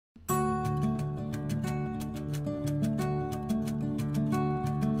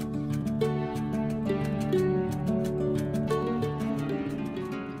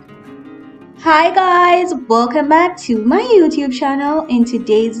Hi guys, welcome back to my YouTube channel. In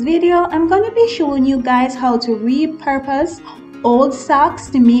today's video, I'm going to be showing you guys how to repurpose old socks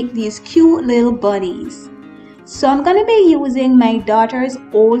to make these cute little bunnies. So I'm going to be using my daughter's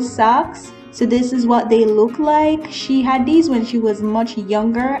old socks. So this is what they look like. She had these when she was much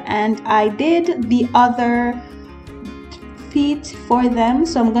younger and I did the other feet for them,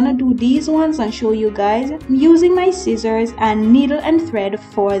 so I'm gonna do these ones and show you guys. I'm using my scissors and needle and thread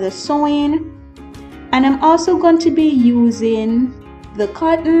for the sewing, and I'm also going to be using the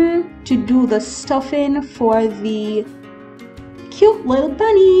cotton to do the stuffing for the cute little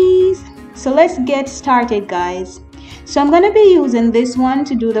bunnies. So let's get started, guys. So I'm gonna be using this one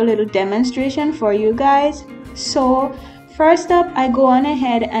to do the little demonstration for you guys. So first up, I go on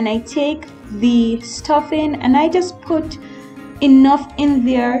ahead and I take the stuffing and I just put enough in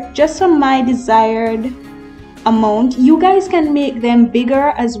there just for my desired amount. You guys can make them bigger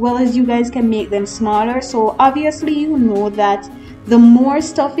as well as you guys can make them smaller. So obviously you know that the more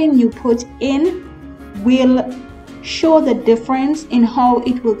stuffing you put in will show the difference in how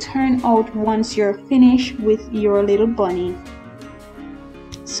it will turn out once you're finished with your little bunny.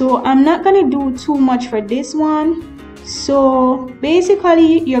 So I'm not gonna do too much for this one. So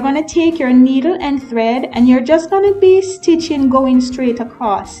basically you're going to take your needle and thread and you're just going to be stitching going straight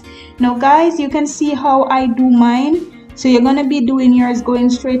across. Now guys, you can see how I do mine. So you're going to be doing yours going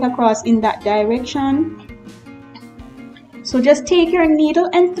straight across in that direction. So just take your needle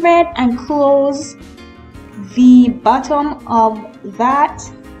and thread and close the bottom of that.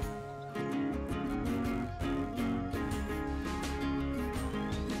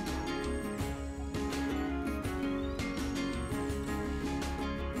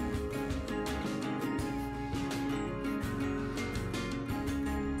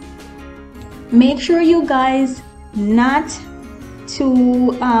 Make sure you guys not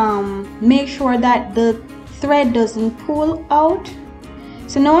to make sure that the thread doesn't pull out.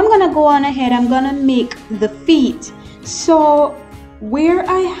 So now I'm gonna go on ahead, I'm gonna make the feet. So where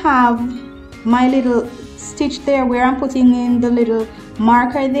I have my little stitch there, where I'm putting in the little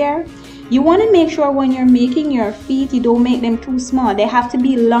marker there, you want to make sure when you're making your feet you don't make them too small. They have to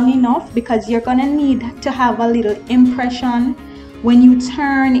be long enough because you're gonna need to have a little impression when you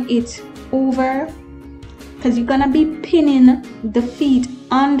turn it over, because you're gonna be pinning the feet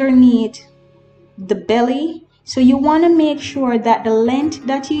underneath the belly. So you want to make sure that the length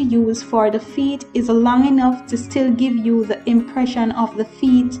that you use for the feet is long enough to still give you the impression of the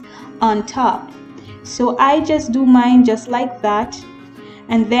feet on top. So I just do mine just like that,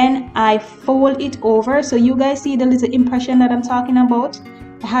 and then I fold it over. So you guys see the little impression that I'm talking about?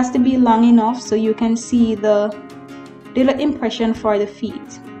 It has to be long enough so you can see the little impression for the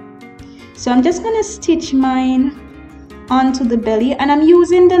feet. So I'm just gonna stitch mine onto the belly, and I'm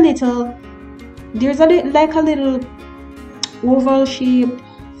using the little, there's like a little oval shape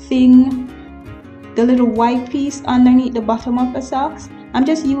thing, the little white piece underneath the bottom of the socks. I'm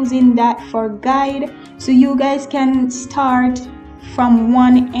just using that for guide, so you guys can start from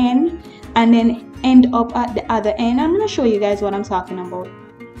one end and then end up at the other end. I'm gonna show you guys what I'm talking about.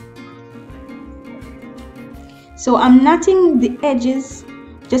 So I'm knotting the edges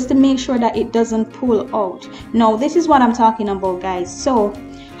just to make sure that it doesn't pull out. Now this is what I'm talking about, guys. So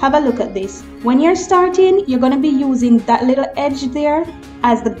have a look at this. When you're starting, you're going to be using that little edge there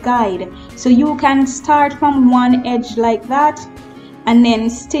as the guide. So you can start from one edge like that and then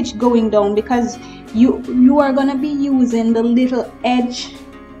stitch going down, because you are going to be using the little edge,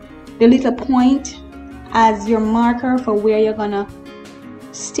 the little point, as your marker for where you're going to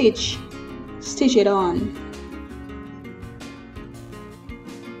stitch it on.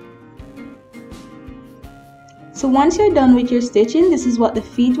 So once you're done with your stitching, this is what the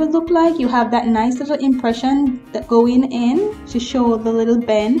feet will look like. You have that nice little impression that going in to show the little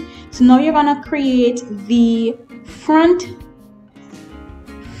bend. So now you're gonna create the front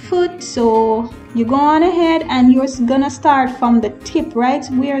foot. So you go on ahead and you're gonna start from the tip, right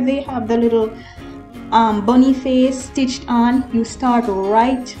where they have the little bunny face stitched on. You start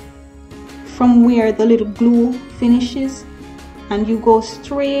right from where the little glue finishes, and you go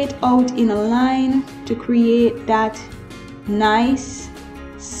straight out in a line to create that nice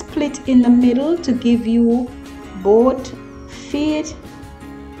split in the middle to give you both feet.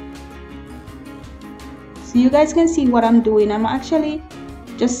 So you guys can see what I'm doing. I'm actually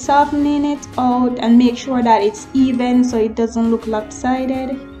just softening it out and make sure that it's even so it doesn't look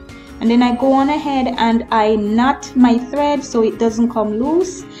lopsided. And then I go on ahead and I knot my thread so it doesn't come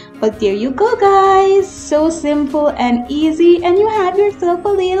loose. But there you go, guys, so simple and easy, and you have yourself a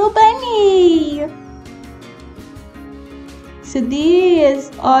little bunny. So these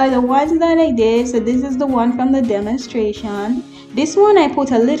are the ones that I did. So this is the one from the demonstration. This one I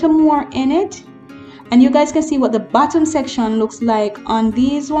put a little more in it, and you guys can see what the bottom section looks like on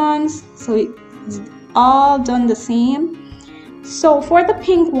these ones. So it's all done the same. So for the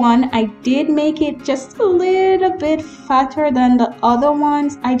pink one, I did make it just a little bit fatter than the other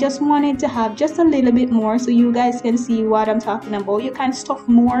ones. I just wanted to have just a little bit more so you guys can see what I'm talking about. You can stuff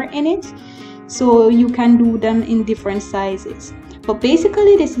more in it, so you can do them in different sizes. But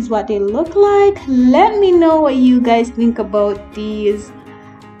basically this is what they look like. Let me know what you guys think about these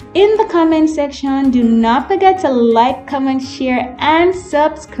in the comment section. Do not forget to like, comment, share, and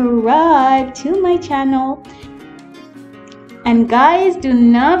subscribe to my channel. And guys, do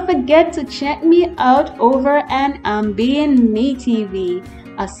not forget to check me out over at Being Me TV.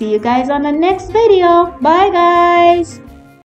 I'll see you guys on the next video. Bye guys.